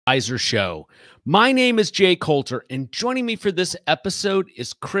Advisor Show. My name is Jay Coulter, and joining me for this episode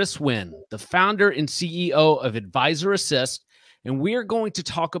is Chris Winn, the founder and CEO of AdvisorAssist, and we are going to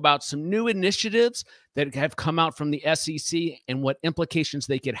talk about some new initiatives that have come out from the SEC and what implications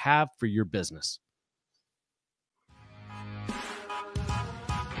they could have for your business.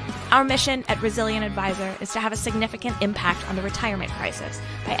 Our mission at Resilient Advisor is to have a significant impact on the retirement crisis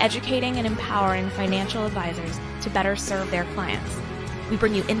by educating and empowering financial advisors to better serve their clients. We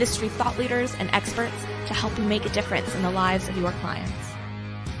bring you industry thought leaders and experts to help you make a difference in the lives of your clients.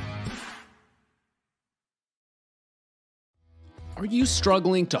 Are you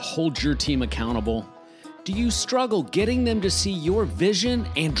struggling to hold your team accountable? Do you struggle getting them to see your vision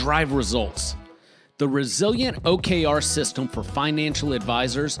and drive results? The Resilient OKR system for financial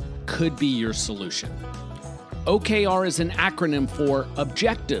advisors could be your solution. OKR is an acronym for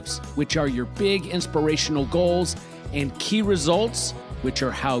Objectives, which are your big inspirational goals, and Key Results, which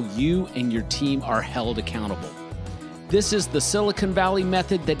are how you and your team are held accountable. This is the Silicon Valley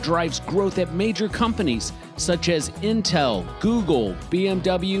method that drives growth at major companies such as Intel, Google,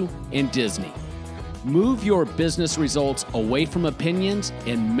 BMW, and Disney. Move your business results away from opinions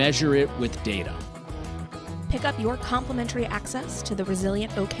and measure it with data. Pick up your complimentary access to the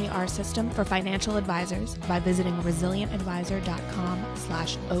Resilient OKR system for financial advisors by visiting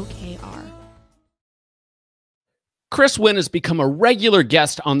resilientadvisor.com/OKR. Chris Winn has become a regular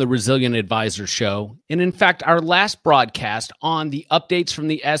guest on the Resilient Advisor Show. And in fact, our last broadcast on the updates from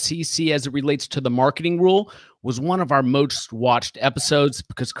the SEC as it relates to the marketing rule was one of our most watched episodes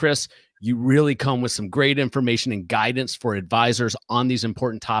because, Chris, you really come with some great information and guidance for advisors on these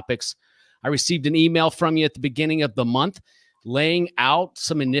important topics. I received an email from you at the beginning of the month laying out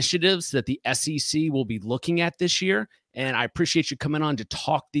some initiatives that the SEC will be looking at this year. And I appreciate you coming on to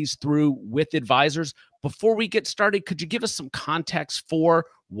talk these through with advisors. Before we get started, could you give us some context for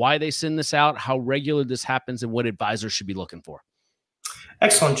why they send this out, how regular this happens, and what advisors should be looking for?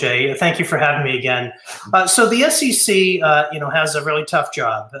 Excellent, Jay. Thank you for having me again. So the SEC, has a really tough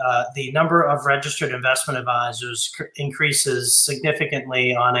job. The number of registered investment advisors increases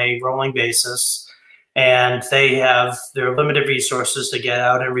significantly on a rolling basis, and they have their limited resources to get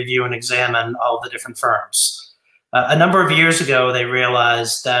out and review and examine all the different firms. A number of years ago, they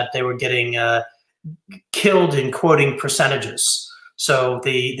realized that they were getting killed in quoting percentages. So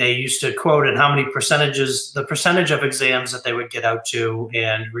they used to quote at how many percentages, the percentage of exams that they would get out to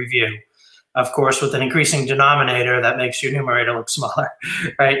and review. Of course, with an increasing denominator, that makes your numerator look smaller,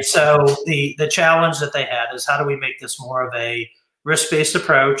 right? So the challenge that they had is how do we make this more of a risk-based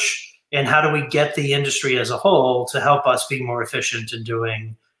approach, and how do we get the industry as a whole to help us be more efficient in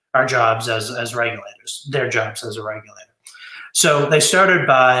doing our jobs as regulators, their jobs as a regulator. So they started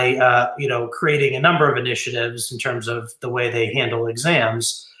by, creating a number of initiatives in terms of the way they handle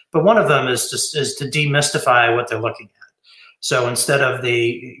exams. But one of them is to demystify what they're looking at. So instead of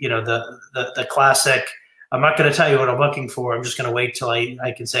the classic, I'm not going to tell you what I'm looking for, I'm just going to wait till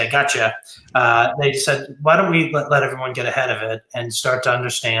I can say, I gotcha. They said, why don't we let everyone get ahead of it and start to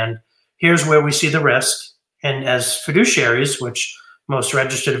understand, here's where we see the risk. And as fiduciaries, which most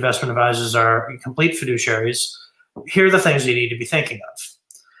registered investment advisors are complete fiduciaries, here are the things you need to be thinking of.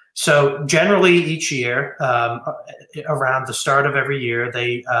 So generally each year, around the start of every year,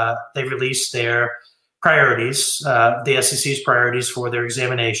 they release their priorities, the SEC's priorities for their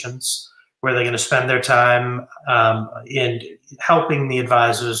examinations, where they're going to spend their time in helping the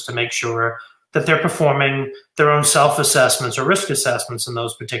advisors to make sure that they're performing their own self-assessments or risk assessments in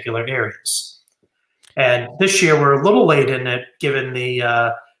those particular areas. And this year we're a little late in it, given the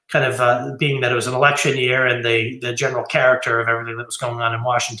being that it was an election year and the general character of everything that was going on in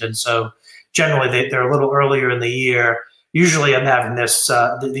Washington. So generally they're a little earlier in the year. Usually I'm having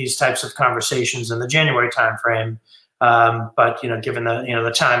these types of conversations in the January timeframe. But given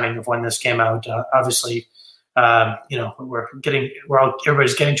the timing of when this came out, obviously, everybody's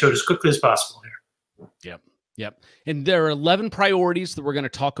getting to it as quickly as possible here. Yep. And there are 11 priorities that we're going to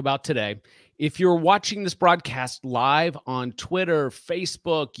talk about today. If you're watching this broadcast live on Twitter,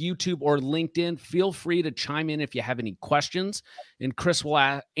 Facebook, YouTube, or LinkedIn, feel free to chime in if you have any questions, and Chris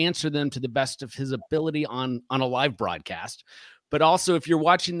will answer them to the best of his ability on a live broadcast. But also, if you're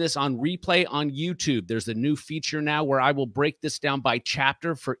watching this on replay on YouTube, there's a new feature now where I will break this down by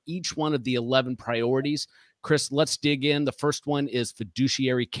chapter for each one of the 11 priorities. Chris, let's dig in. The first one is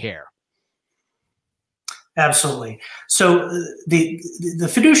fiduciary care. Absolutely. So the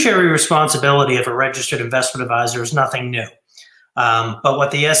fiduciary responsibility of a registered investment advisor is nothing new. But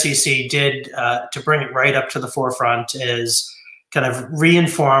what the SEC did to bring it right up to the forefront is kind of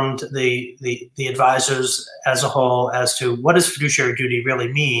re-informed the advisors as a whole as to what does fiduciary duty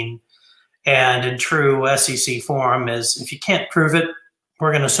really mean. And in true SEC form is, if you can't prove it,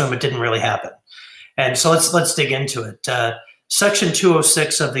 we're going to assume it didn't really happen. And so let's dig into it. Section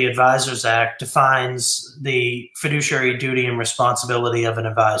 206 of the Advisors Act defines the fiduciary duty and responsibility of an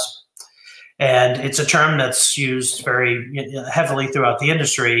advisor. And it's a term that's used very heavily throughout the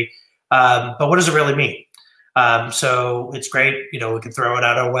industry. But what does it really mean? So it's great, we can throw it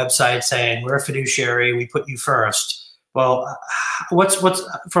out on our website saying we're a fiduciary, we put you first. Well, what's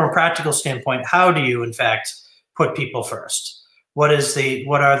from a practical standpoint, how do you in fact put people first? What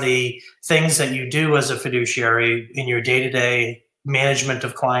are the things that you do as a fiduciary in your day-to-day management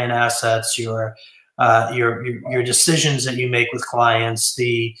of client assets, your decisions that you make with clients,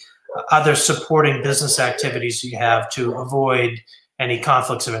 the other supporting business activities you have to avoid any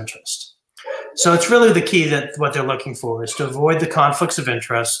conflicts of interest? So it's really the key that what they're looking for is to avoid the conflicts of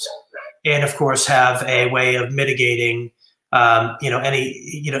interest, and of course have a way of mitigating,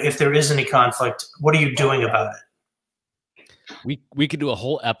 if there is any conflict, what are you doing about it? We could do a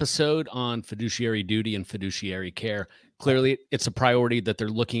whole episode on fiduciary duty and fiduciary care. Clearly, it's a priority that they're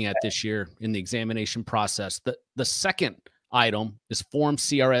looking at this year in the examination process. The second item is Form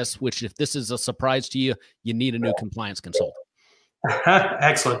CRS, which, if this is a surprise to you, you need a new compliance consultant.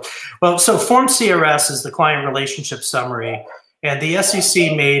 Excellent. Well, so Form CRS is the client relationship summary, and the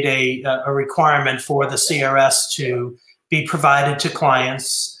SEC made a requirement for the CRS to be provided to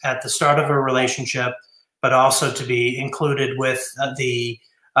clients at the start of a relationship, but also to be included with the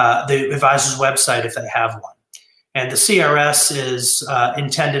advisor's website if they have one. And the CRS is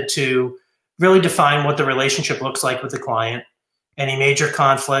intended to really define what the relationship looks like with the client, any major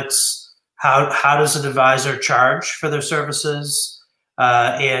conflicts, how does an advisor charge for their services,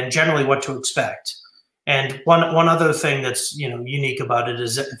 and generally what to expect. And one other thing that's unique about it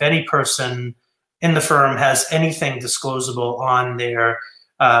is that if any person in the firm has anything disclosable on their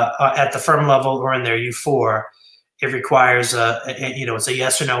at the firm level or in their U4, it requires it's a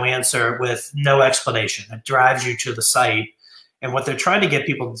yes or no answer with no explanation. It drives you to the site. And what they're trying to get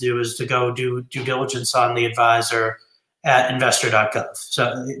people to do is to go do due diligence on the advisor at investor.gov,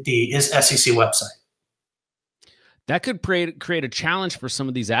 so the SEC website. That could create a challenge for some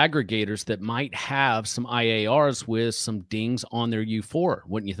of these aggregators that might have some IARs with some dings on their U4,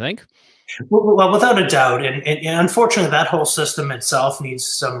 wouldn't you think? Well, without a doubt, and unfortunately, that whole system itself needs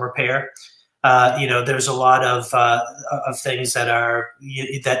some repair. There's a lot of things that are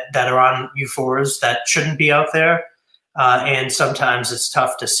on U4s that shouldn't be out there, and sometimes it's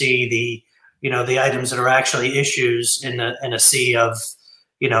tough to see the items that are actually issues in a sea of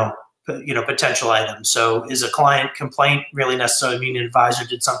potential items. So, is a client complaint really necessarily mean an advisor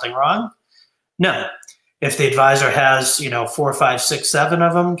did something wrong? No. If the advisor has, 4, 5, 6, 7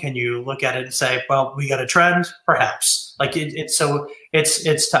 of them, can you look at it and say, well, we got a trend? Perhaps. Like it's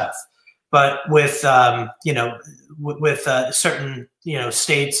tough. But with certain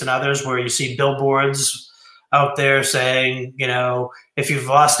states and others where you see billboards out there saying, if you've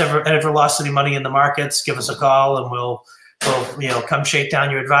ever lost any money in the markets, give us a call and we'll come shake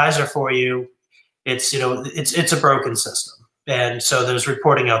down your advisor for you. It's a broken system, and so there's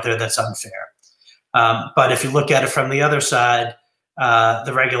reporting out there that's unfair. But if you look at it from the other side,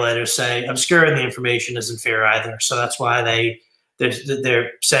 the regulators say obscuring the information isn't fair either. So that's why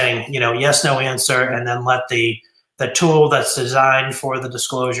they're saying, yes, no answer, and then let the tool that's designed for the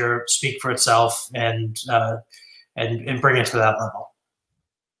disclosure speak for itself and bring it to that level.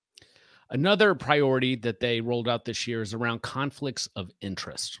 Another priority that they rolled out this year is around conflicts of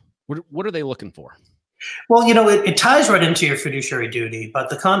interest. What are they looking for? Well, it ties right into your fiduciary duty, but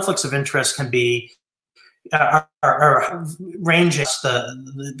the conflicts of interest can be ranges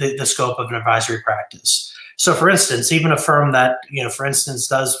the scope of an advisory practice. So, for instance, even a firm that for instance,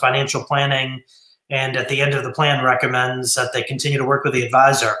 does financial planning, and at the end of the plan recommends that they continue to work with the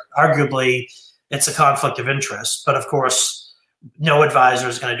advisor, arguably it's a conflict of interest. But of course, no advisor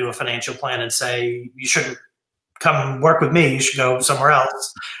is going to do a financial plan and say you shouldn't come work with me, you should go somewhere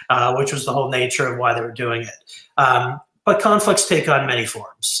else, which was the whole nature of why they were doing it. But conflicts take on many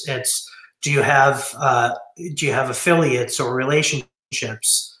forms. It's do you have affiliates or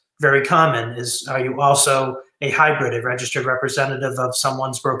relationships? Very common is, are you also a hybrid, a registered representative of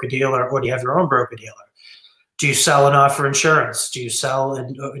someone's broker-dealer, or do you have your own broker-dealer? Do you sell and offer insurance? Do you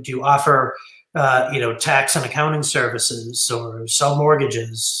offer tax and accounting services, or sell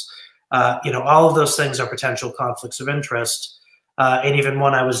mortgages? All of those things are potential conflicts of interest. And even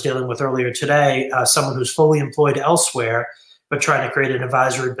one I was dealing with earlier today, someone who's fully employed elsewhere, but trying to create an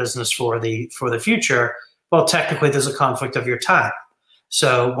advisory business for the future, well, technically there's a conflict of your time.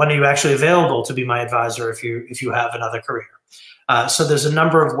 So when are you actually available to be my advisor if you have another career? So there's a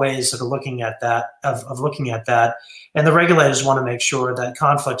number of ways of looking at that, and the regulators want to make sure that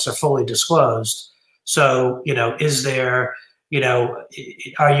conflicts are fully disclosed. So, is there,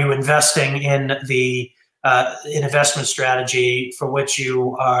 are you investing in the investment strategy for which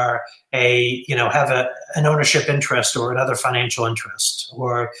you are have an ownership interest or another financial interest,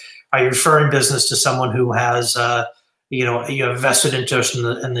 or are you referring business to someone who has you have vested interest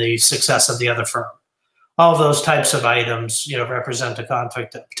in the success of the other firm? All of those types of items, represent a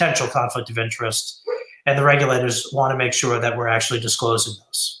potential conflict of interest, and the regulators want to make sure that we're actually disclosing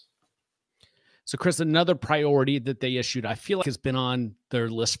those. So, Chris, another priority that they issued, I feel like has been on their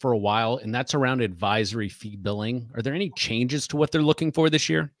list for a while, and that's around advisory fee billing. Are there any changes to what they're looking for this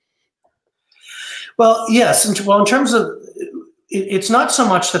year? Well, yes. Well, in terms of, it's not so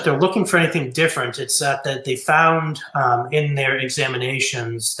much that they're looking for anything different. It's that they found in their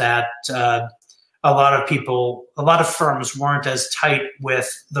examinations that a lot of firms weren't as tight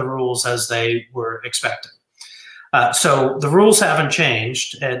with the rules as they were expecting. So the rules haven't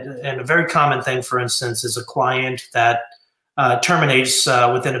changed. And a very common thing, for instance, is a client that terminates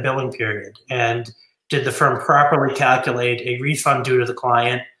within a billing period. And did the firm properly calculate a refund due to the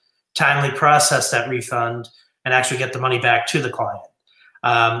client, timely process that refund, and actually get the money back to the client?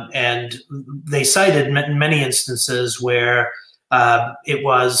 And they cited in many instances where it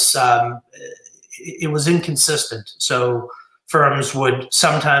was inconsistent. So firms would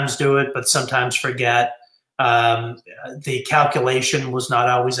sometimes do it, but sometimes forget. The calculation was not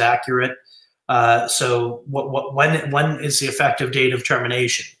always accurate. So when is the effective date of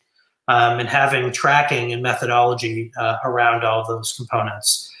termination? And having tracking and methodology around all of those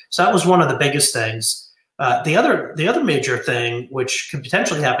components. So that was one of the biggest things. The other major thing, which could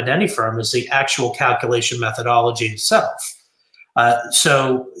potentially happen to any firm, is the actual calculation methodology itself.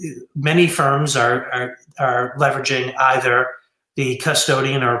 So many firms are leveraging either the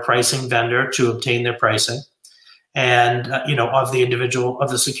custodian or a pricing vendor to obtain their pricing, and of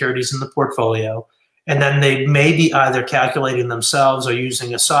the securities in the portfolio, and then they may be either calculating themselves or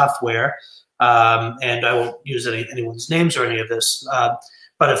using a software. And I won't use anyone's names or any of this.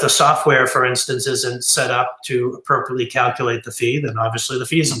 But if the software, for instance, isn't set up to appropriately calculate the fee, then obviously the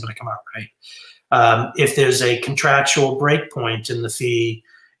fee isn't going to come out right. If there's a contractual breakpoint in the fee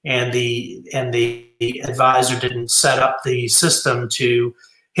and the advisor didn't set up the system to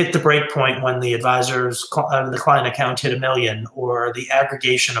hit the breakpoint when the the client account hit $1 million, or the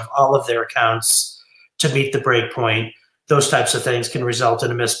aggregation of all of their accounts to meet the breakpoint, those types of things can result in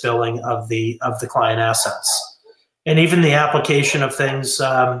a misbilling of the client assets. And even the application of things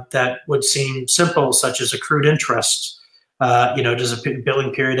that would seem simple, such as accrued interest. Does a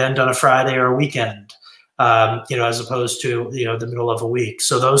billing period end on a Friday or a weekend? As opposed to the middle of a week.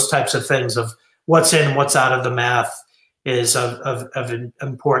 So those types of things of what's in, what's out of the math is of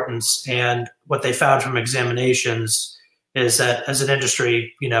importance. And what they found from examinations is that as an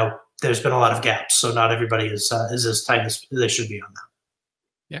industry, there's been a lot of gaps. So not everybody is as tight as they should be on that.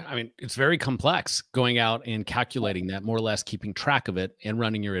 Yeah, I mean, it's very complex going out and calculating that, more or less keeping track of it and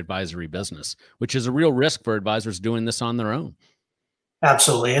running your advisory business, which is a real risk for advisors doing this on their own.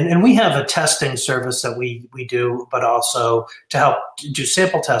 Absolutely. And we have a testing service that we do, but also to help do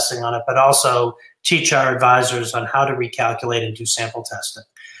sample testing on it, but also teach our advisors on how to recalculate and do sample testing.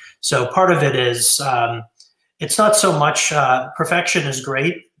 So part of it is, it's not so much perfection is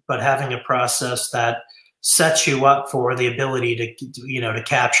great, but having a process that sets you up for the ability to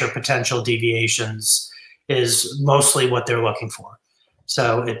capture potential deviations is mostly what they're looking for.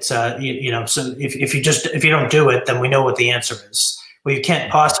 So it's so if you don't do it, then we know what the answer is. Well, you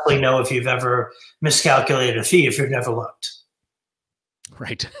can't possibly know if you've ever miscalculated a fee if you've never looked.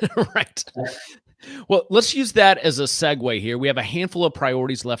 Right, right. Well, let's use that as a segue here. We have a handful of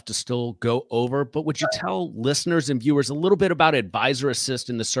priorities left to still go over, but would you tell listeners and viewers a little bit about AdvisorAssist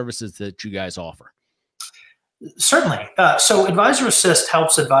and the services that you guys offer? Certainly. So AdvisorAssist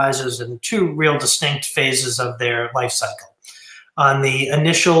helps advisors in two real distinct phases of their life cycle. On the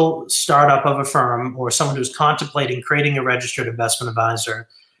initial startup of a firm or someone who's contemplating creating a registered investment advisor,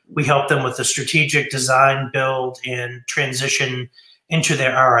 we help them with the strategic design, build, and transition into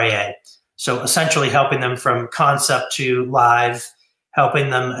their RIA. So essentially helping them from concept to live,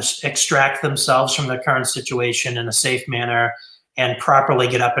 helping them extract themselves from their current situation in a safe manner and properly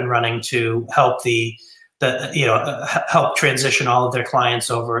get up and running to help help transition all of their clients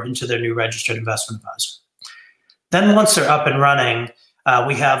over into their new registered investment advisor. Then once they're up and running,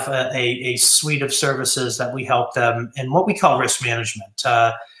 we have a suite of services that we help them in what we call risk management.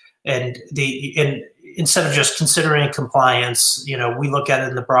 And instead of just considering compliance, we look at it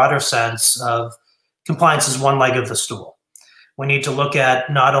in the broader sense of compliance is one leg of the stool. We need to look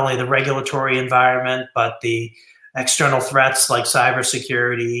at not only the regulatory environment, but the external threats like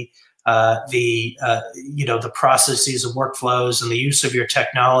cybersecurity, the processes and workflows and the use of your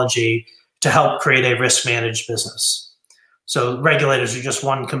technology to help create a risk-managed business. So regulators are just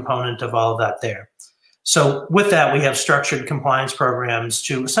one component of all of that there. So with that, we have structured compliance programs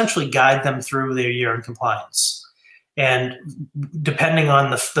to essentially guide them through their year in compliance. And depending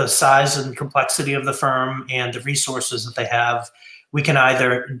on the size and complexity of the firm and the resources that they have, we can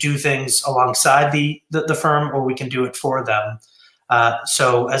either do things alongside the firm or we can do it for them.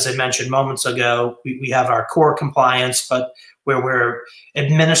 So as I mentioned moments ago, we have our core compliance, but where we're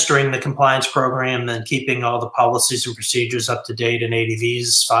administering the compliance program and keeping all the policies and procedures up to date and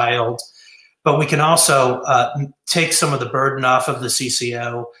ADVs filed. But we can also take some of the burden off of the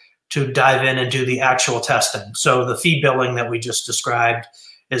CCO to dive in and do the actual testing. So the fee billing that we just described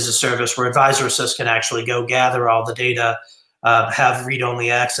is a service where AdvisorAssist can actually go gather all the data, have read-only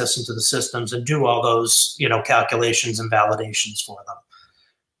access into the systems, and do all those calculations and validations for them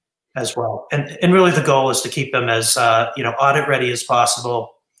as well. And really the goal is to keep them as audit ready as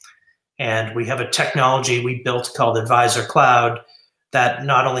possible. And we have a technology we built called Advisor Cloud that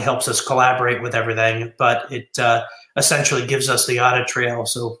not only helps us collaborate with everything, but it essentially gives us the audit trail.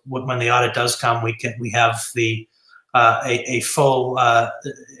 So when the audit does come, we have the a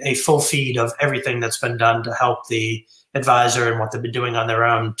full feed of everything that's been done to help the advisor and what they've been doing on their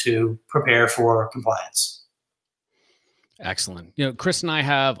own to prepare for compliance. Excellent. Chris and I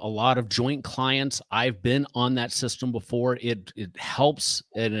have a lot of joint clients. I've been on that system before. It helps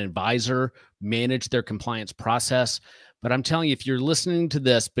an advisor manage their compliance process. But I'm telling you, if you're listening to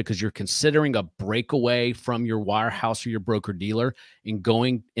this because you're considering a breakaway from your wirehouse or your broker-dealer and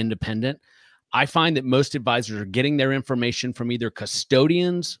going independent, I find that most advisors are getting their information from either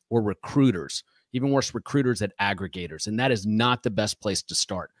custodians or recruiters, even worse, recruiters at aggregators. And that is not the best place to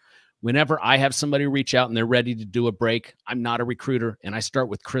start. Whenever I have somebody reach out and they're ready to do a break, I'm not a recruiter. And I start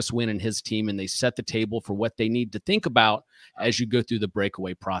with Chris Winn and his team, and they set the table for what they need to think about as you go through the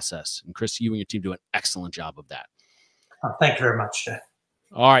breakaway process. And Chris, you and your team do an excellent job of that. Oh, thank you very much, Jay.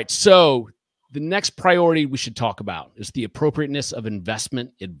 All right. So the next priority we should talk about is the appropriateness of investment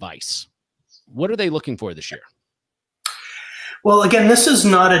advice. What are they looking for this year? Well, again, this is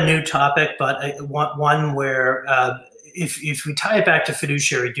not a new topic, but one where if we tie it back to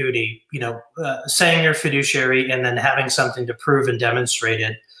fiduciary duty, saying you're fiduciary and then having something to prove and demonstrate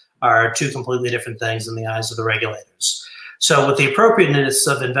it are two completely different things in the eyes of the regulators. So with the appropriateness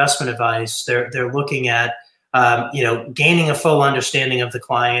of investment advice, they're looking at gaining a full understanding of the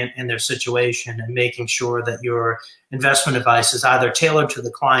client and their situation and making sure that your investment advice is either tailored to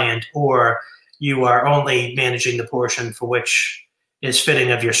the client or you are only managing the portion for which is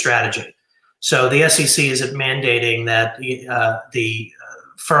fitting of your strategy. So the SEC is mandating that the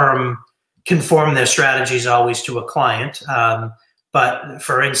firm conform their strategies always to a client. But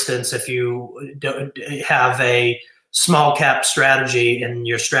for instance, if you have a small cap strategy and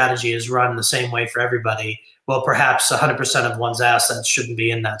your strategy is run the same way for everybody, well, perhaps 100% of one's assets shouldn't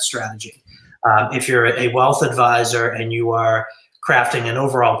be in that strategy. If you're a wealth advisor and you are crafting an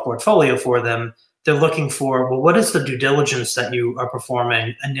overall portfolio for them, they're looking for, well, what is the due diligence that you are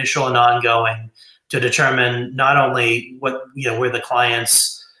performing, initial and ongoing, to determine not only what, where the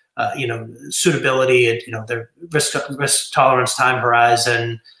client's, suitability and, their risk tolerance, time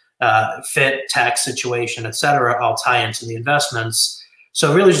horizon, fit, tax situation, et cetera, all tie into the investments.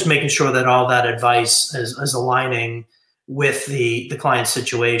 So really just making sure that all that advice is aligning with the client's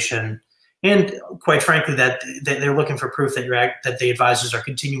situation. And quite frankly, that they're looking for proof that the advisors are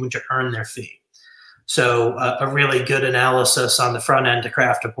continuing to earn their fee. So a really good analysis on the front end to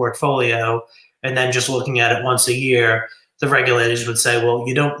craft a portfolio, and then just looking at it once a year, the regulators would say, well,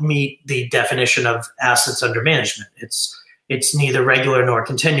 you don't meet the definition of assets under management. It's neither regular nor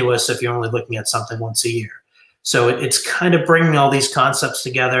continuous if you're only looking at something once a year. So it's kind of bringing all these concepts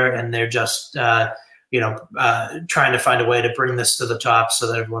together, and they're just trying to find a way to bring this to the top so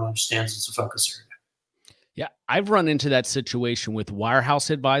that everyone understands it's a focus area. Yeah, I've run into that situation with wirehouse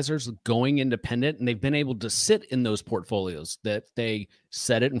advisors going independent, and they've been able to sit in those portfolios that they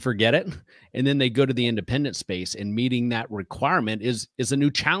set it and forget it. And then they go to the independent space, and meeting that requirement is a new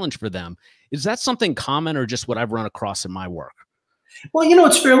challenge for them. Is that something common or just what I've run across in my work? Well,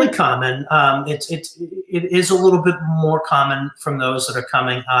 it's fairly common. It is a little bit more common from those that are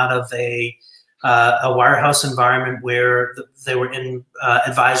coming out of a wirehouse environment where they were in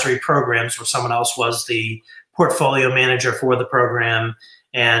advisory programs where someone else was the portfolio manager for the program,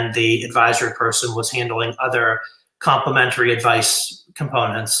 and the advisory person was handling other complementary advice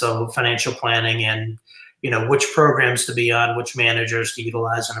components, so financial planning and which programs to be on, which managers to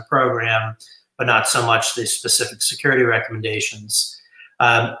utilize in a program, but not so much the specific security recommendations.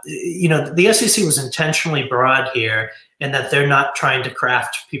 The SEC was intentionally broad here in that they're not trying to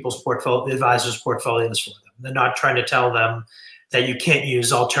craft people's advisors' portfolios for them. They're not trying to tell them that you can't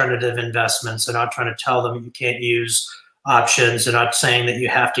use alternative investments. They're not trying to tell them you can't use options. They're not saying that you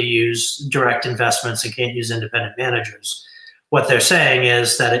have to use direct investments and can't use independent managers. What they're saying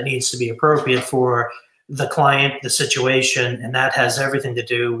is that it needs to be appropriate for the client, the situation, and that has everything to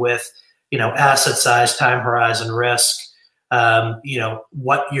do with asset size, time horizon, risk,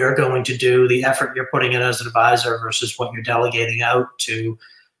 what you're going to do, the effort you're putting in as an advisor versus what you're delegating out to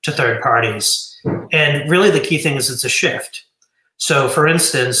third parties. And really the key thing is it's a shift. So for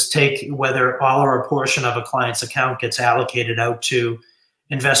instance, take whether all or a portion of a client's account gets allocated out to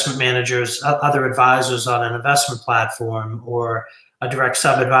investment managers, other advisors on an investment platform, or a direct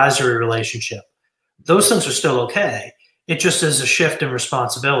sub-advisory relationship. Those things are still okay. It just is a shift in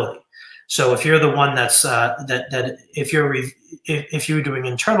responsibility. So if you're the one that's if you're doing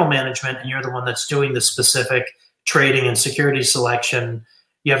internal management and you're the one that's doing the specific trading and security selection,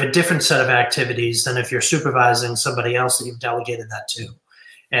 you have a different set of activities than if you're supervising somebody else that you've delegated that to.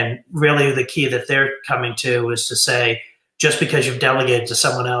 And really the key that they're coming to is to say, just because you've delegated to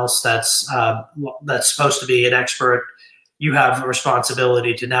someone else that's supposed to be an expert, you have a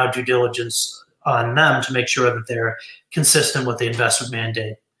responsibility to now due diligence on them to make sure that they're consistent with the investment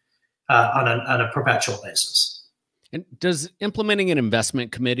mandate on a perpetual basis. And does implementing an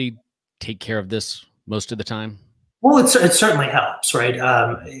investment committee take care of this most of the time? Well, it certainly helps, right?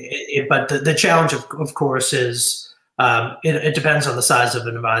 But the challenge, of course, is it depends on the size of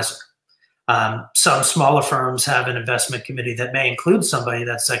an advisor. Some smaller firms have an investment committee that may include somebody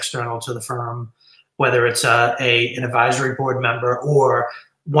that's external to the firm, whether it's an advisory board member or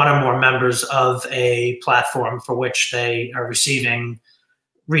one or more members of a platform for which they are receiving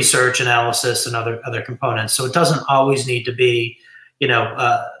research, analysis, and other components. So it doesn't always need to be,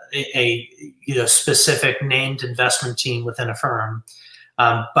 a specific named investment team within a firm,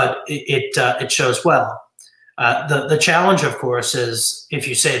 but it shows well. The challenge, of course, is if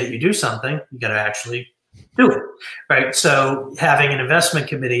you say that you do something, you got to actually do it, right? So having an investment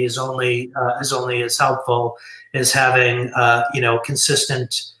committee is only as helpful as having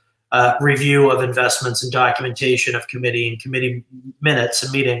consistent review of investments and documentation of committee minutes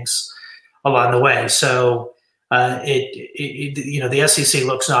and meetings along the way. So the SEC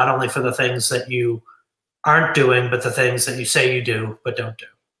looks not only for the things that you aren't doing, but the things that you say you do but don't do.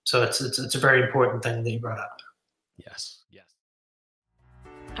 So it's a very important thing that you brought up. Yes.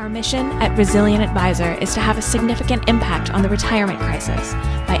 Our mission at Resilient Advisor is to have a significant impact on the retirement crisis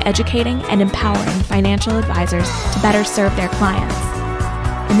by educating and empowering financial advisors to better serve their clients.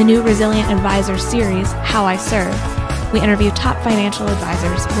 In the new Resilient Advisor series, How I Serve, we interview top financial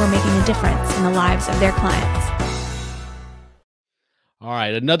advisors who are making a difference in the lives of their clients. All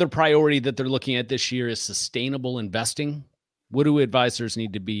right. Another priority that they're looking at this year is sustainable investing. What do advisors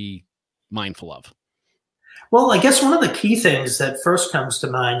need to be mindful of? Well, I guess one of the key things that first comes to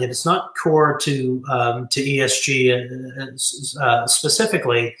mind, and it's not core to ESG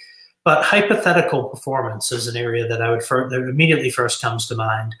specifically, but hypothetical performance is an area that that immediately first comes to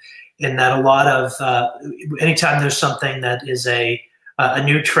mind. In that a lot of anytime there's something that is a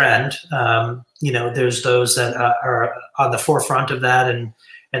new trend, there's those that are on the forefront of that, and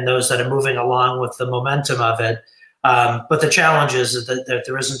those that are moving along with the momentum of it. But the challenge is that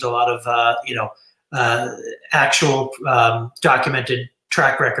there isn't a lot of actual documented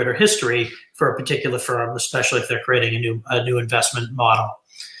track record or history for a particular firm, especially if they're creating a new investment model.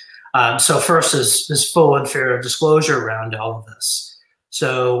 So first is full and fair disclosure around all of this.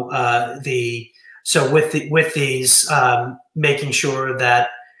 So with these making sure that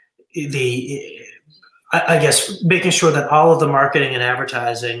making sure that all of the marketing and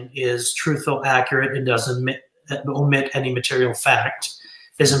advertising is truthful, accurate, and doesn't omit any material fact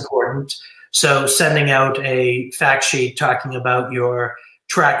is important. So sending out a fact sheet talking about your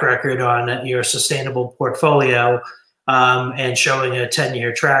track record on your sustainable portfolio and showing a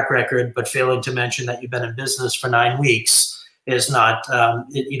 10-year track record, but failing to mention that you've been in business for 9 weeks is not,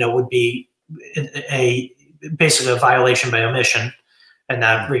 would be basically a violation by omission in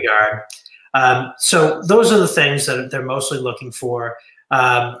that regard. So those are the things that they're mostly looking for.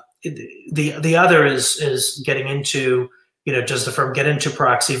 The other is getting into, does the firm get into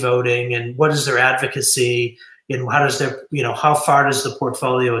proxy voting, and what is their advocacy, and how does how far does the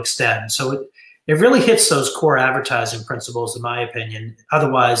portfolio extend? So it really hits those core advertising principles, in my opinion.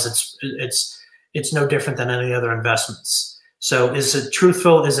 Otherwise, it's no different than any other investments. So is it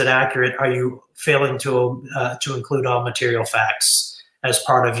truthful? Is it accurate? Are you failing to include all material facts as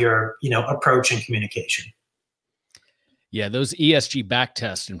part of your approach and communication? Yeah, those ESG back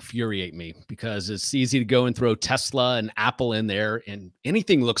tests infuriate me because it's easy to go and throw Tesla and Apple in there and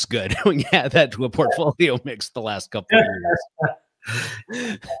anything looks good when you add that to a portfolio mix the last couple of years.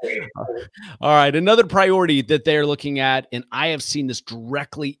 All right, another priority that they're looking at, and I have seen this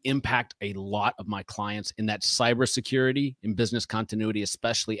directly impact a lot of my clients, and that's cybersecurity and business continuity,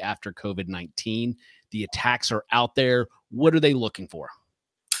 especially after COVID-19. The attacks are out there. What are they looking for?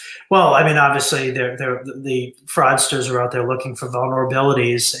 Well, I mean, obviously, the fraudsters are out there looking for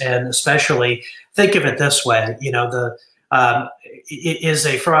vulnerabilities, and especially think of it this way: is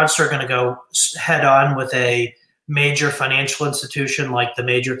a fraudster going to go head on with a major financial institution like the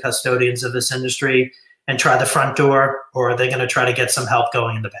major custodians of this industry and try the front door, or are they going to try to get some help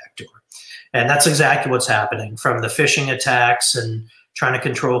going in the back door? And that's exactly what's happening, from the phishing attacks and trying to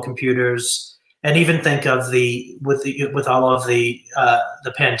control computers. And even think of with all of the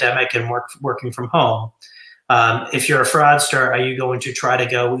pandemic and working from home. If you're a fraudster, are you going to try to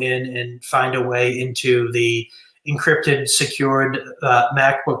go in and find a way into the encrypted, secured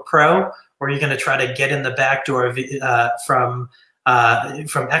MacBook Pro, or are you going to try to get in the back door from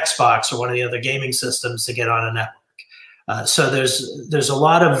Xbox or one of the other gaming systems to get on a network? So there's a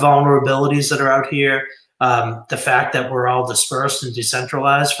lot of vulnerabilities that are out here. The fact that we're all dispersed and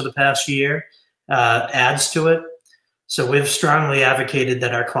decentralized for the past year adds to it. So we've strongly advocated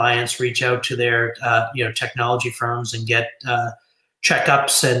that our clients reach out to their technology firms and get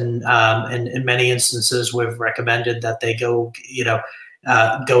checkups, and in many instances we've recommended that they go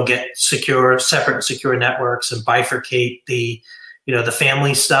get separate secure networks and bifurcate the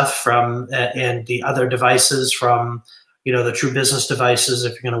family stuff from and the other devices from the true business devices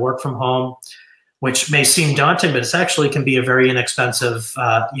if you're going to work from home, which may seem daunting, but it's actually can be a very inexpensive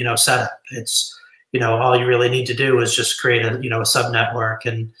setup. It's all you really need to do is just create a sub network,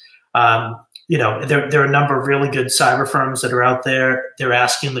 and there are a number of really good cyber firms that are out there. They're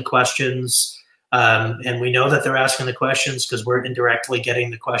asking the questions, and we know that they're asking the questions because we're indirectly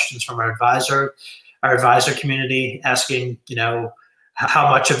getting the questions from our advisor community, asking how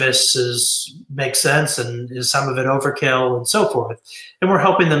much of this makes sense, and is some of it overkill, and so forth. And we're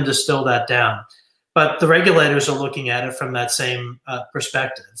helping them distill that down. But the regulators are looking at it from that same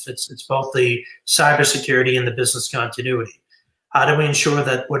perspective. It's both the cybersecurity and the business continuity. How do we ensure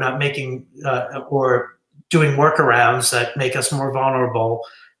that we're not making or doing workarounds that make us more vulnerable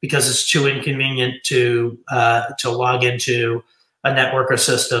because it's too inconvenient to log into a network or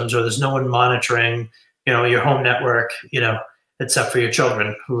systems, or there's no one monitoring your home network, except for your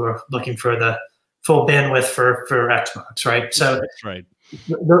children who are looking for the full bandwidth for Xbox, right? So that's right.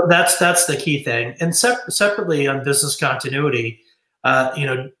 That's the key thing. And separately on business continuity,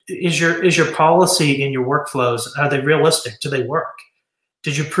 is your policy in your workflows, are they realistic? Do they work?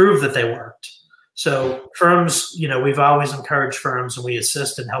 Did you prove that they worked? So firms, we've always encouraged firms, and we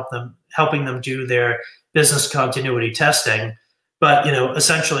assist in helping them do their business continuity testing. But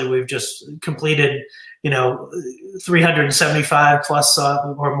essentially, we've just completed 375 plus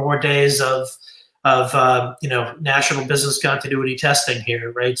or more days of national business continuity testing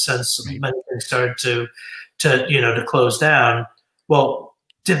here, right? Since many things started to close down. Well,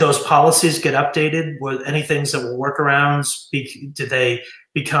 did those policies get updated? Were any things that were workarounds? Did they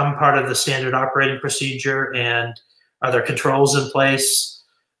become part of the standard operating procedure? And are there controls in place?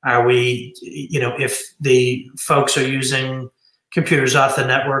 Are we, if the folks are using computers off the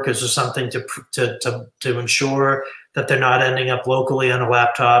network, is there something to ensure that they're not ending up locally on a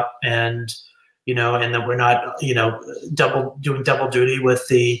laptop, and and that we're not, doing double duty with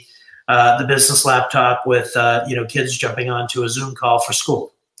the business laptop with, kids jumping onto a Zoom call for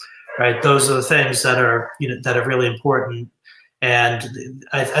school, right? Those are the things that are, that are really important. And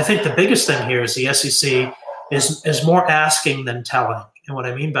I think the biggest thing here is the SEC is more asking than telling. And what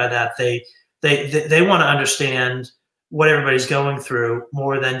I mean by that, they want to understand what everybody's going through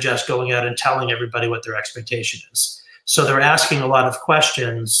more than just going out and telling everybody what their expectation is. So they're asking a lot of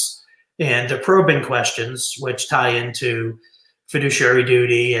questions, and they're probing questions, which tie into fiduciary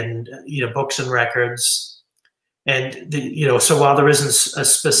duty and books and records. And so while there isn't a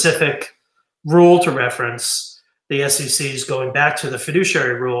specific rule to reference, the SEC is going back to the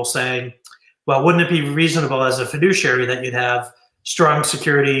fiduciary rule, saying, well, wouldn't it be reasonable as a fiduciary that you'd have strong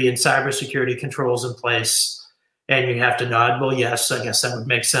security and cybersecurity controls in place? And you have to nod, well, yes, I guess that would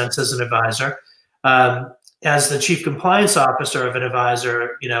make sense as an advisor. as the chief compliance officer of an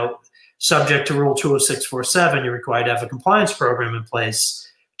advisor, subject to Rule 20647, you're required to have a compliance program in place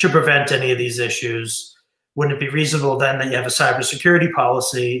to prevent any of these issues. Wouldn't it be reasonable then that you have a cybersecurity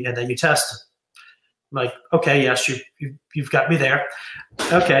policy and that you test it? I'm like, okay, yes, you've got me there.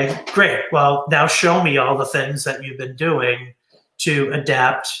 Okay, great. Well, now show me all the things that you've been doing to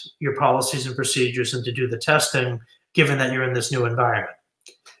adapt your policies and procedures and to do the testing, given that you're in this new environment.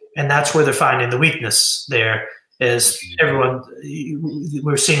 And that's where they're finding the weakness there is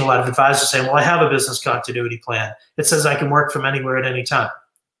we're seeing a lot of advisors saying, well, I have a business continuity plan. It says I can work from anywhere at any time.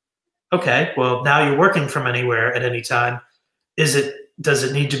 Okay, well, now you're working from anywhere at any time. Does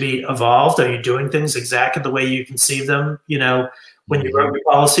it need to be evolved? Are you doing things exactly the way you conceived them, when you wrote your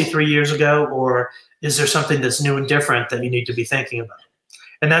policy 3 years ago? Or is there something that's new and different that you need to be thinking about?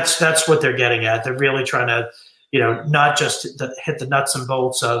 And that's what they're getting at. They're really trying to, not just hit the nuts and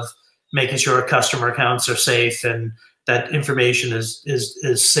bolts of making sure customer accounts are safe and that information is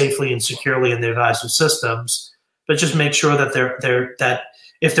safely and securely in the advisor systems, but just make sure that that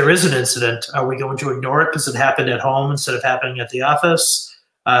if there is an incident, are we going to ignore it because it happened at home instead of happening at the office?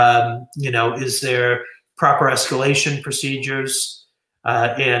 Is there proper escalation procedures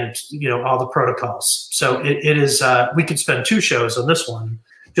and all the protocols? So it is. We could spend 2 shows on this one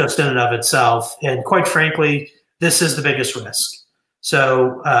just in and of itself, and quite frankly, this is the biggest risk.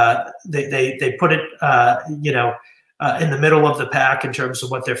 So they put it in the middle of the pack in terms of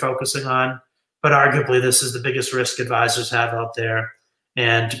what they're focusing on, but arguably this is the biggest risk advisors have out there.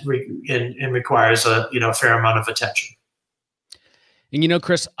 And requires a fair amount of attention. And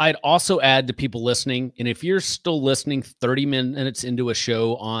Chris, I'd also add to people listening, and if you're still listening 30 minutes into a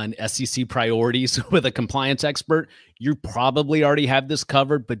show on SEC priorities with a compliance expert, you probably already have this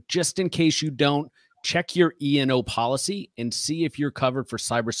covered. But just in case you don't, check your E&O policy and see if you're covered for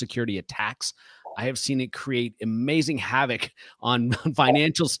cybersecurity attacks. I have seen it create amazing havoc on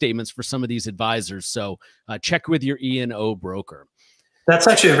financial statements for some of these advisors. So check with your E&O broker. That's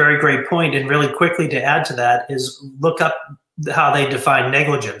actually a very great point. And really quickly to add to that is look up how they define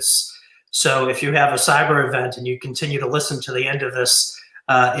negligence. So if you have a cyber event and you continue to listen to the end of this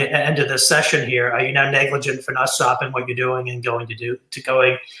session here, are you now negligent for not stopping what you're doing and going to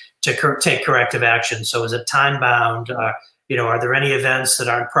take corrective action? So is it time bound? Are there any events that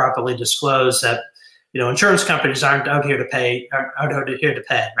aren't properly disclosed that insurance companies aren't out here to pay,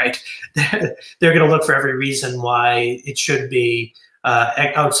 right? They're going to look for every reason why it should be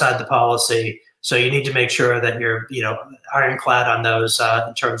outside the policy. So you need to make sure that you're, ironclad on those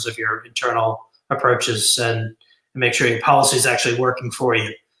in terms of your internal approaches and make sure your policy is actually working for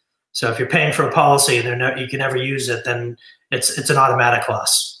you. So if you're paying for a policy and you can never use it, then it's an automatic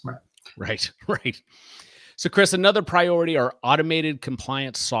loss. Right. So Chris, another priority are automated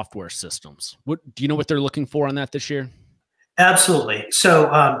compliance software systems. Do you know what they're looking for on that this year? Absolutely. So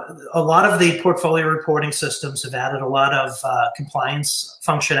a lot of the portfolio reporting systems have added a lot of compliance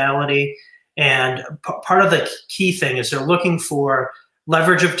functionality. And part of the key thing is they're looking for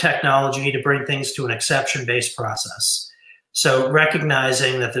leverage of technology to bring things to an exception-based process. So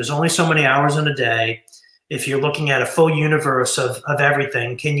recognizing that there's only so many hours in a day, if you're looking at a full universe of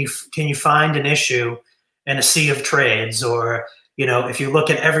everything, can you find an issue in a sea of trades? Or, if you look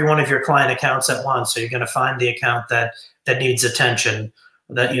at every one of your client accounts at once, so you're going to find the account that needs attention,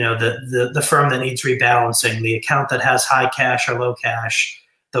 that the firm that needs rebalancing, the account that has high cash or low cash,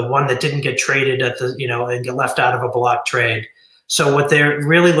 the one that didn't get traded at the and get left out of a block trade. So what they're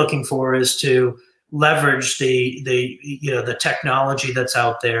really looking for is to leverage the technology that's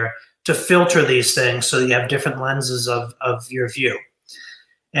out there to filter these things so that you have different lenses of your view.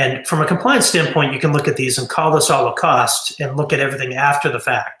 And from a compliance standpoint, you can look at these and call this all a cost and look at everything after the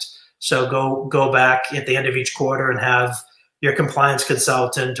fact. So go back at the end of each quarter and have your compliance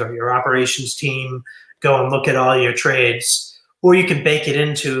consultant or your operations team go and look at all your trades, or you can bake it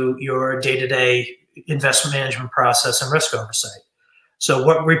into your day-to-day investment management process and risk oversight. So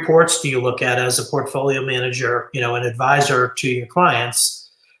what reports do you look at as a portfolio manager, an advisor to your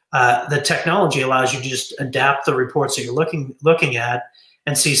clients? The technology allows you to just adapt the reports that you're looking at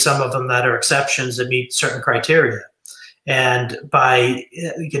and see some of them that are exceptions that meet certain criteria. And by,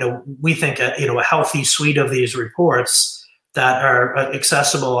 we think, a healthy suite of these reports that are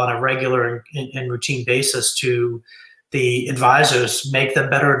accessible on a regular and routine basis to the advisors make them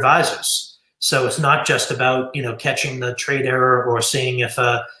better advisors. So it's not just about, catching the trade error or seeing if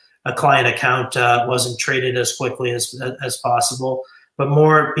a client account wasn't traded as quickly as possible, but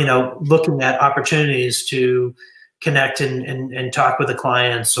more, looking at opportunities to connect and talk with the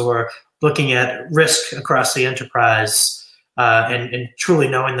clients, or looking at risk across the enterprise, and truly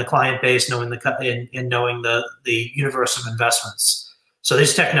knowing the client base, knowing and knowing the universe of investments. So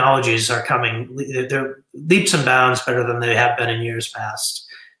these technologies are coming; they're leaps and bounds better than they have been in years past.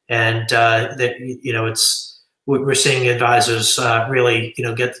 And we're seeing advisors really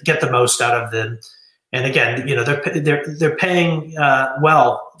get the most out of them. And again, they're paying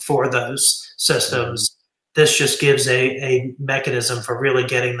well for those systems. This just gives a mechanism for really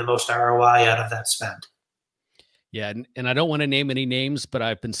getting the most ROI out of that spend. Yeah, and I don't want to name any names, but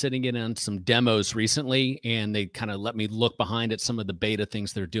I've been sitting in on some demos recently, and they kind of let me look behind at some of the beta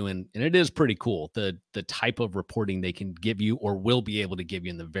things they're doing, and it is pretty cool, the type of reporting they can give you or will be able to give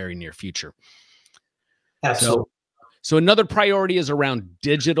you in the very near future. Absolutely. So another priority is around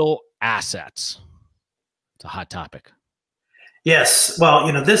digital assets. It's a hot topic. Yes.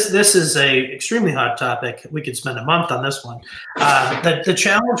 Well, this is a extremely hot topic. We could spend a month on this one. The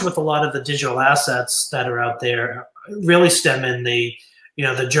challenge with a lot of the digital assets that are out there really stem in the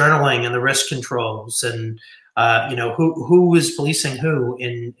journaling and the risk controls, and who is policing who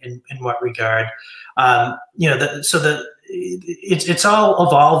in what regard. It's all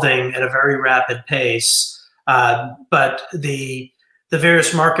evolving at a very rapid pace. But the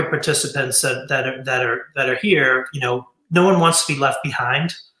various market participants that are here, no one wants to be left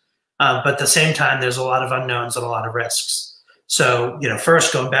behind, but at the same time, there's a lot of unknowns and a lot of risks. So,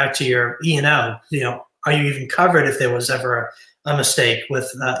 first going back to your E&O, are you even covered if there was ever a mistake with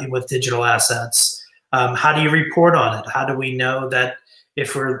digital assets? How do you report on it? How do we know that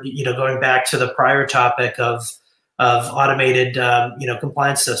if we're, going back to the prior topic of automated,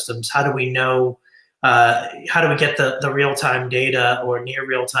 compliance systems, how do we know, how do we get the real-time data or near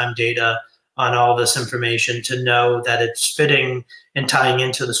real-time data on all this information to know that it's fitting and tying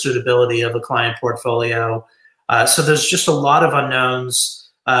into the suitability of a client portfolio? So there's just a lot of unknowns.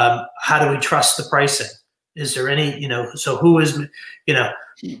 How do we trust the pricing? Is there any, so who is,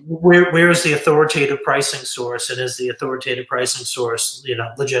 where is the authoritative pricing source, and is the authoritative pricing source,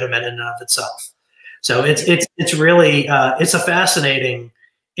 legitimate in and of itself? So it's really, it's a fascinating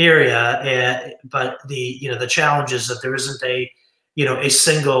area, but the challenge is that there isn't a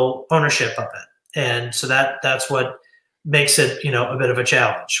single ownership of it. And so that's what makes it, a bit of a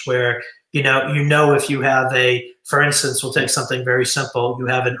challenge where, if you have for instance, we'll take something very simple. You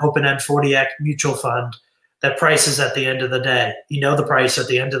have an open-end 40 Act mutual fund that prices at the end of the day. The price at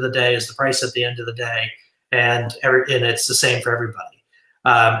the end of the day is the price at the end of the day. And it's the same for everybody.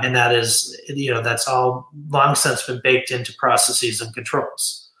 And that is, that's all long since been baked into processes and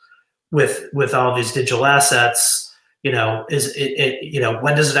controls. With all these digital assets, when does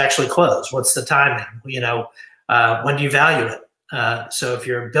it actually close? What's the timing? When do you value it? So if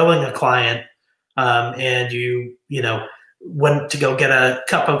you're billing a client and you went to go get a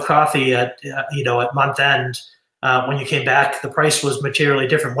cup of coffee at month end, when you came back, the price was materially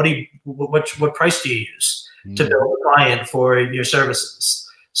different. What price do you use to bill a client for your services?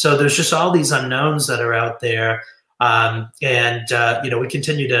 So there's just all these unknowns that are out there, we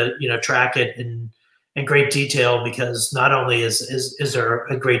continue to track it in great detail, because not only is there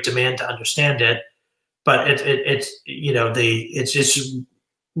a great demand to understand it, but it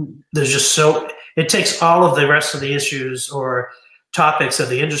takes all of the rest of the issues or topics of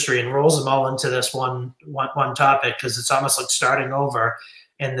the industry and rolls them all into this one topic, because it's almost like starting over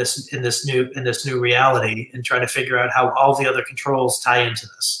in this new reality and trying to figure out how all the other controls tie into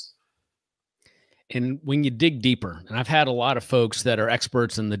this. And when you dig deeper, and I've had a lot of folks that are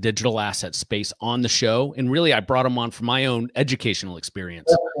experts in the digital asset space on the show, and really I brought them on for my own educational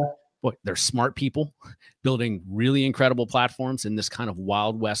experience. Boy, they're smart people building really incredible platforms in this kind of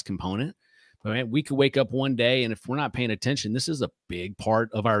Wild West component. But man, we could wake up one day, and if we're not paying attention, this is a big part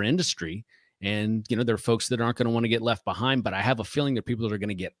of our industry. And, there are folks that aren't going to want to get left behind, but I have a feeling that people are going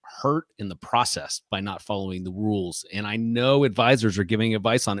to get hurt in the process by not following the rules. And I know advisors are giving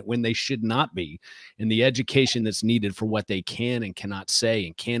advice on it when they should not be. And the education that's needed for what they can and cannot say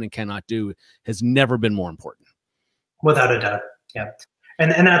and can and cannot do has never been more important. Without a doubt. Yeah.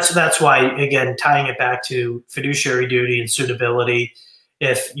 And that's why, again, tying it back to fiduciary duty and suitability.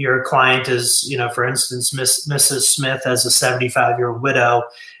 If your client is, for instance, Mrs. Smith as a 75-year-old widow,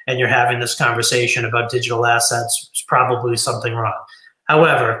 and you're having this conversation about digital assets, there's probably something wrong.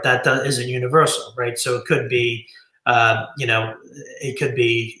 However, that isn't universal, right? So it could be, it could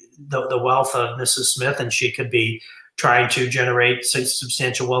be the wealth of Mrs. Smith, and she could be trying to generate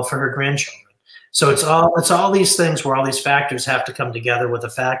substantial wealth for her grandchildren. So it's all these things where all these factors have to come together with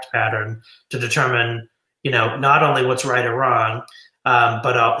a fact pattern to determine, not only what's right or wrong,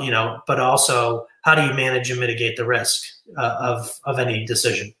 but also how do you manage and mitigate the risk of any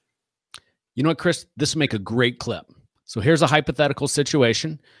decision? You know what, Chris? This will make a great clip. So here's a hypothetical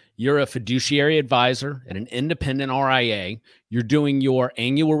situation. You're a fiduciary advisor at an independent RIA. You're doing your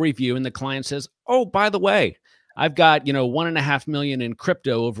annual review and the client says, oh, by the way, I've got, $1.5 million in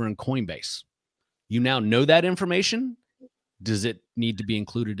crypto over in Coinbase. You now know that information. Does it need to be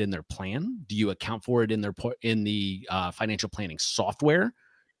included in their plan? Do you account for it in the financial planning software?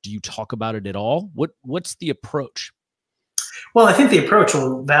 Do you talk about it at all? What's the approach? Well, I think the approach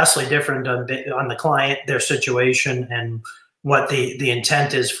will vastly different on the client, their situation, and what the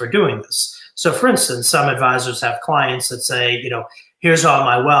intent is for doing this. So, for instance, some advisors have clients that say, here's all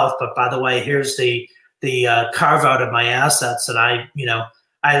my wealth, but by the way, here's the carve out of my assets, and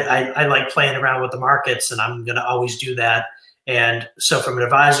I like playing around with the markets, and I'm going to always do that. And so, from an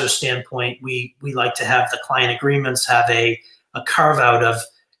advisor standpoint, we like to have the client agreements have a carve out of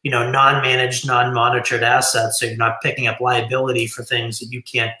non-managed, non-monitored assets, so you're not picking up liability for things that you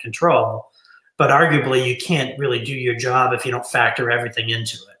can't control. But arguably, you can't really do your job if you don't factor everything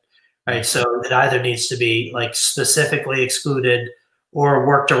into it, right? So it either needs to be like specifically excluded or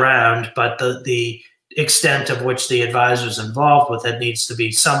worked around, but the extent of which the advisor is involved with it needs to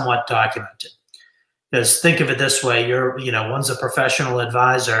be somewhat documented. Because think of it this way: one's a professional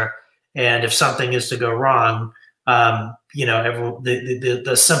advisor, and if something is to go wrong, the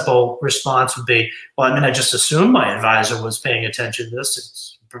simple response would be, well, I just assumed my advisor was paying attention to this.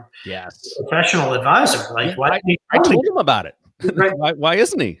 It's a professional advisor. Like, why? I told him about it. Right. Why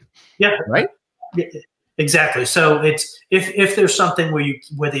isn't he? Yeah. Right. Exactly. So it's if there's something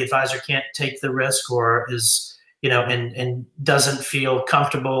where the advisor can't take the risk or is and doesn't feel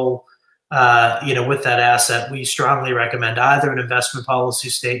comfortable with that asset, we strongly recommend either an investment policy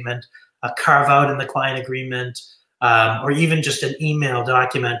statement, a carve out in the client agreement, or even just an email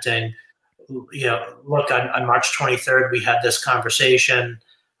documenting, look, on March 23rd, we had this conversation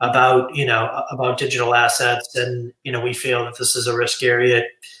about digital assets, and, we feel that this is a risk area.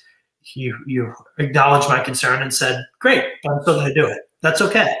 You acknowledged my concern and said, great, I'm still going to do it. That's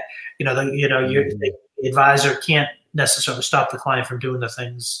okay. The advisor can't necessarily stop the client from doing the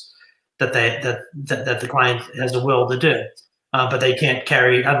things that the client has the will to do, but they can't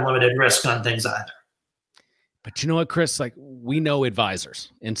carry unlimited risk on things either. But you know what, Chris? Like, we know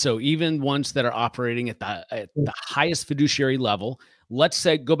advisors, and so even ones that are operating at the highest fiduciary level, let's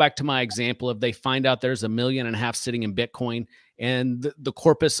say, go back to my example, if they find out there's $1.5 million sitting in Bitcoin, and the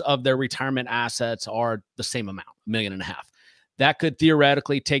corpus of their retirement assets are the same amount, $1.5 million, that could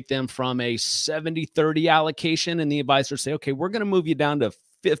theoretically take them from a 70-30 allocation, and the advisor say, okay, we're going to move you down to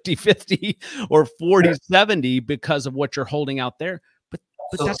 50-50 or 40-70 because of what you're holding out there.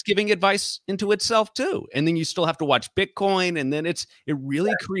 But that's giving advice into itself too. And then you still have to watch Bitcoin, and then it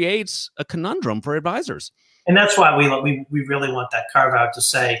really creates a conundrum for advisors. And that's why we really want that carve out to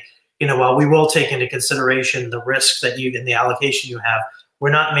say, while we will take into consideration the risks that you in the allocation you have,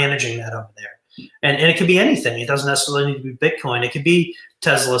 we're not managing that over there. And it could be anything. It doesn't necessarily need to be Bitcoin. It could be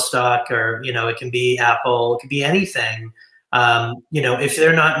Tesla stock, or it can be Apple. It could be anything. If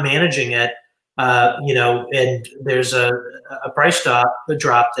they're not managing it, and there's a price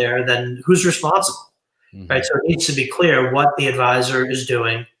drop there, then who's responsible, right? So it needs to be clear what the advisor is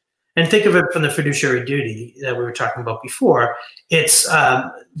doing. And think of it from the fiduciary duty that we were talking about before. It's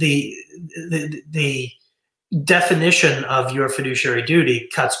the definition of your fiduciary duty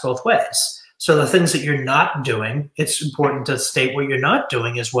cuts both ways. So the things that you're not doing, it's important to state what you're not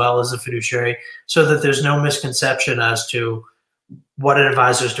doing as well as a fiduciary, so that there's no misconception as to what an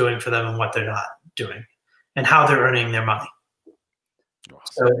advisor is doing for them and what they're not doing, and how they're earning their money.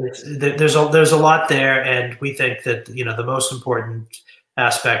 So there's a lot there, and we think that the most important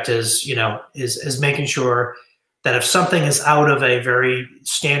aspect is making sure that if something is out of a very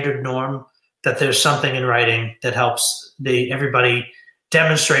standard norm, that there's something in writing that helps everybody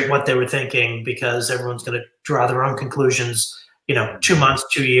demonstrate what they were thinking, because everyone's going to draw their own conclusions, 2 months,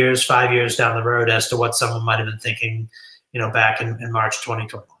 2 years, 5 years down the road as to what someone might have been thinking, back in March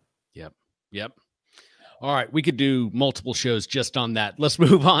 2021. Yep. All right. We could do multiple shows just on that. Let's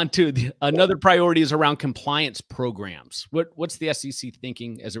move on to another priority is around compliance programs. What's the SEC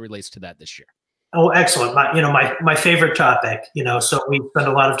thinking as it relates to that this year? Oh, excellent. My favorite topic, so we spend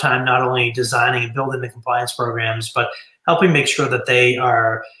a lot of time not only designing and building the compliance programs, but helping make sure that they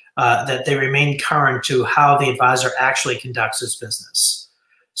are, that they remain current to how the advisor actually conducts his business.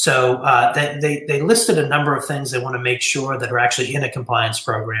 So they listed a number of things they want to make sure that are actually in a compliance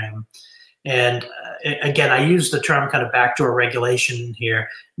program. And again, I use the term kind of backdoor regulation here.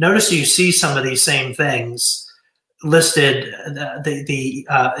 Notice you see some of these same things listed in the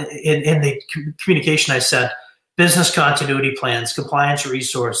communication I sent: business continuity plans, compliance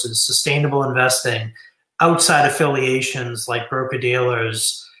resources, sustainable investing, outside affiliations like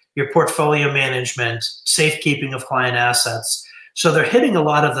broker-dealers, your portfolio management, safekeeping of client assets. So they're hitting a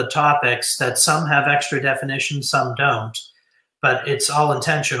lot of the topics that some have extra definitions, some don't. But it's all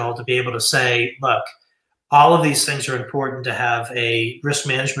intentional to be able to say, look, all of these things are important to have a risk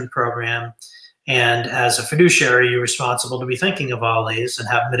management program. And as a fiduciary, you're responsible to be thinking of all these and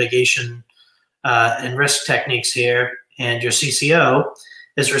have mitigation and risk techniques here. And your CCO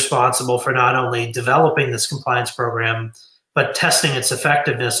is responsible for not only developing this compliance program, but testing its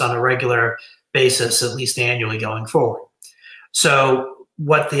effectiveness on a regular basis, at least annually going forward. So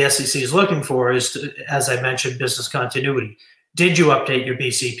what the SEC is looking for is, as I mentioned, business continuity. Did you update your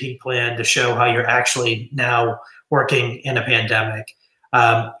BCP plan to show how you're actually now working in a pandemic?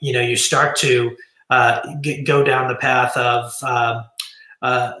 You start to go down the path of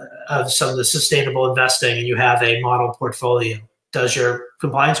some of the sustainable investing, and you have a model portfolio. Does your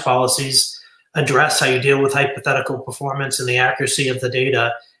compliance policies address how you deal with hypothetical performance and the accuracy of the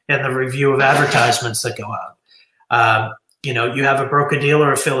data and the review of advertisements that go out? You have a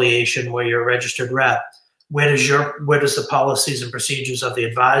broker-dealer affiliation where you're a registered rep. Where does the policies and procedures of the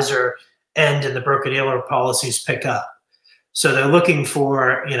advisor end and the broker-dealer policies pick up? So they're looking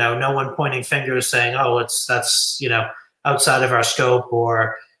for, no one pointing fingers saying, oh, that's outside of our scope,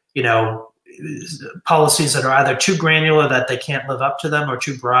 or, policies that are either too granular that they can't live up to them, or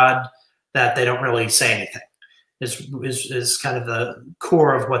too broad that they don't really say anything, is kind of the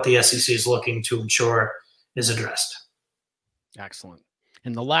core of what the SEC is looking to ensure is addressed. Excellent.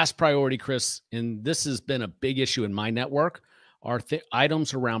 And the last priority, Chris, and this has been a big issue in my network, are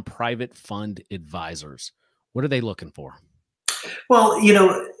items around private fund advisors. What are they looking for? Well,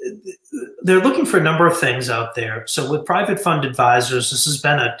 they're looking for a number of things out there. So with private fund advisors, this has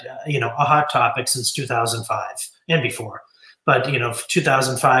been a hot topic since 2005 and before. But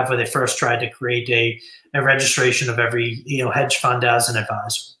 2005, where they first tried to create a registration of every hedge fund as an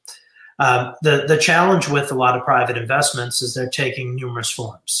advisor. The challenge with a lot of private investments is they're taking numerous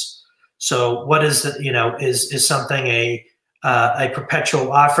forms. So what is is something a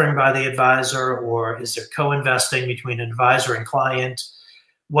perpetual offering by the advisor, or is there co-investing between an advisor and client?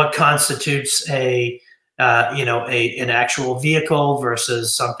 What constitutes an actual vehicle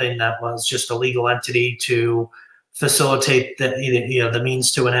versus something that was just a legal entity to facilitate the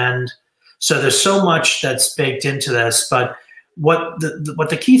means to an end? So there's so much that's baked into this, but what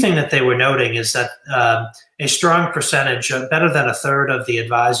the key thing that they were noting is that a strong percentage, better than a third of the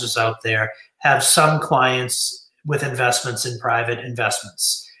advisors out there, have some clients with investments in private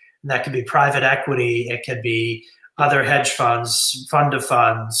investments. And that could be private equity, it could be other hedge funds, fund of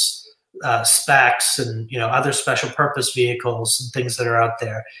funds, SPACs, and other special purpose vehicles and things that are out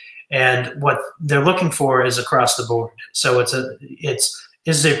there. And what they're looking for is across the board. So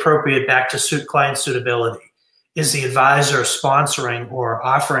is it appropriate back to client suitability? Is the advisor sponsoring or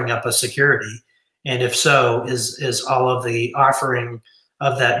offering up a security? And if so, is all of the offering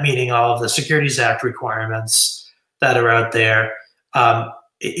of that meeting all of the Securities Act requirements that are out there?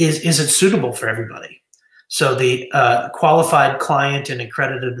 Is it suitable for everybody? So the qualified client and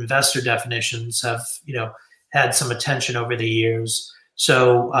accredited investor definitions have had some attention over the years.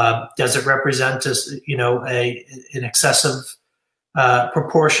 So does it represent an excessive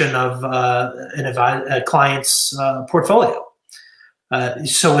proportion of a client's portfolio?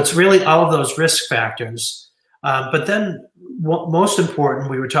 So it's really all of those risk factors. But then most important,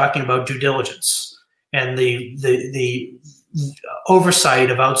 we were talking about due diligence and the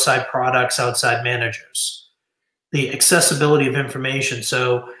oversight of outside products, outside managers, the accessibility of information.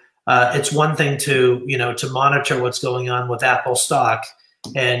 So it's one thing to monitor what's going on with Apple stock,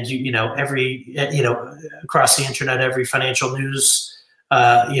 and every across the internet, every financial news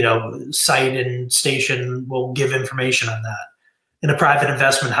site and station will give information on that. In a private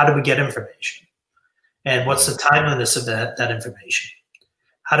investment, how do we get information, and what's the timeliness of that information?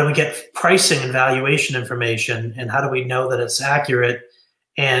 How do we get pricing and valuation information, and how do we know that it's accurate,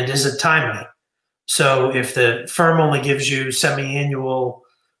 and is it timely? So if the firm only gives you semi-annual,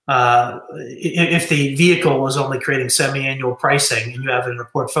 if the vehicle is only creating semi-annual pricing, and you have it in a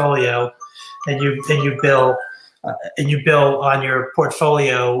portfolio, and you bill on your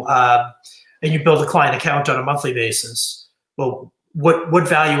portfolio, and you build a client account on a monthly basis, well, what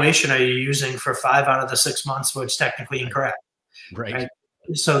valuation are you using for 5 out of the 6 months where it's technically incorrect? Right.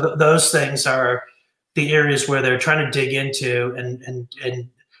 So those things are the areas where they're trying to dig into, and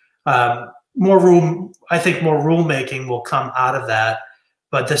more rulemaking will come out of that.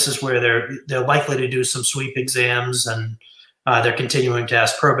 But this is where they're likely to do some sweep exams, and they're continuing to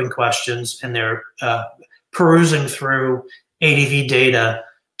ask probing questions, and they're perusing through ADV data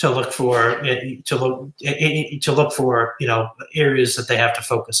look for areas that they have to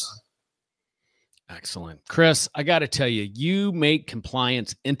focus on. Excellent. Chris, I got to tell you, you make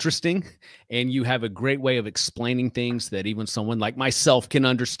compliance interesting, and you have a great way of explaining things that even someone like myself can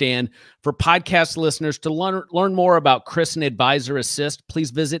understand. For podcast listeners, to learn more about Chris and AdvisorAssist,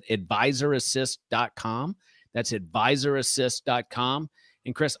 please visit advisораssist.com. That's advisораssist.com.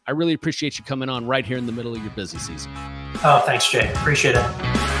 And Chris, I really appreciate you coming on right here in the middle of your busy season. Oh, thanks, Jay. Appreciate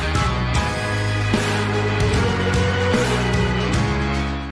it.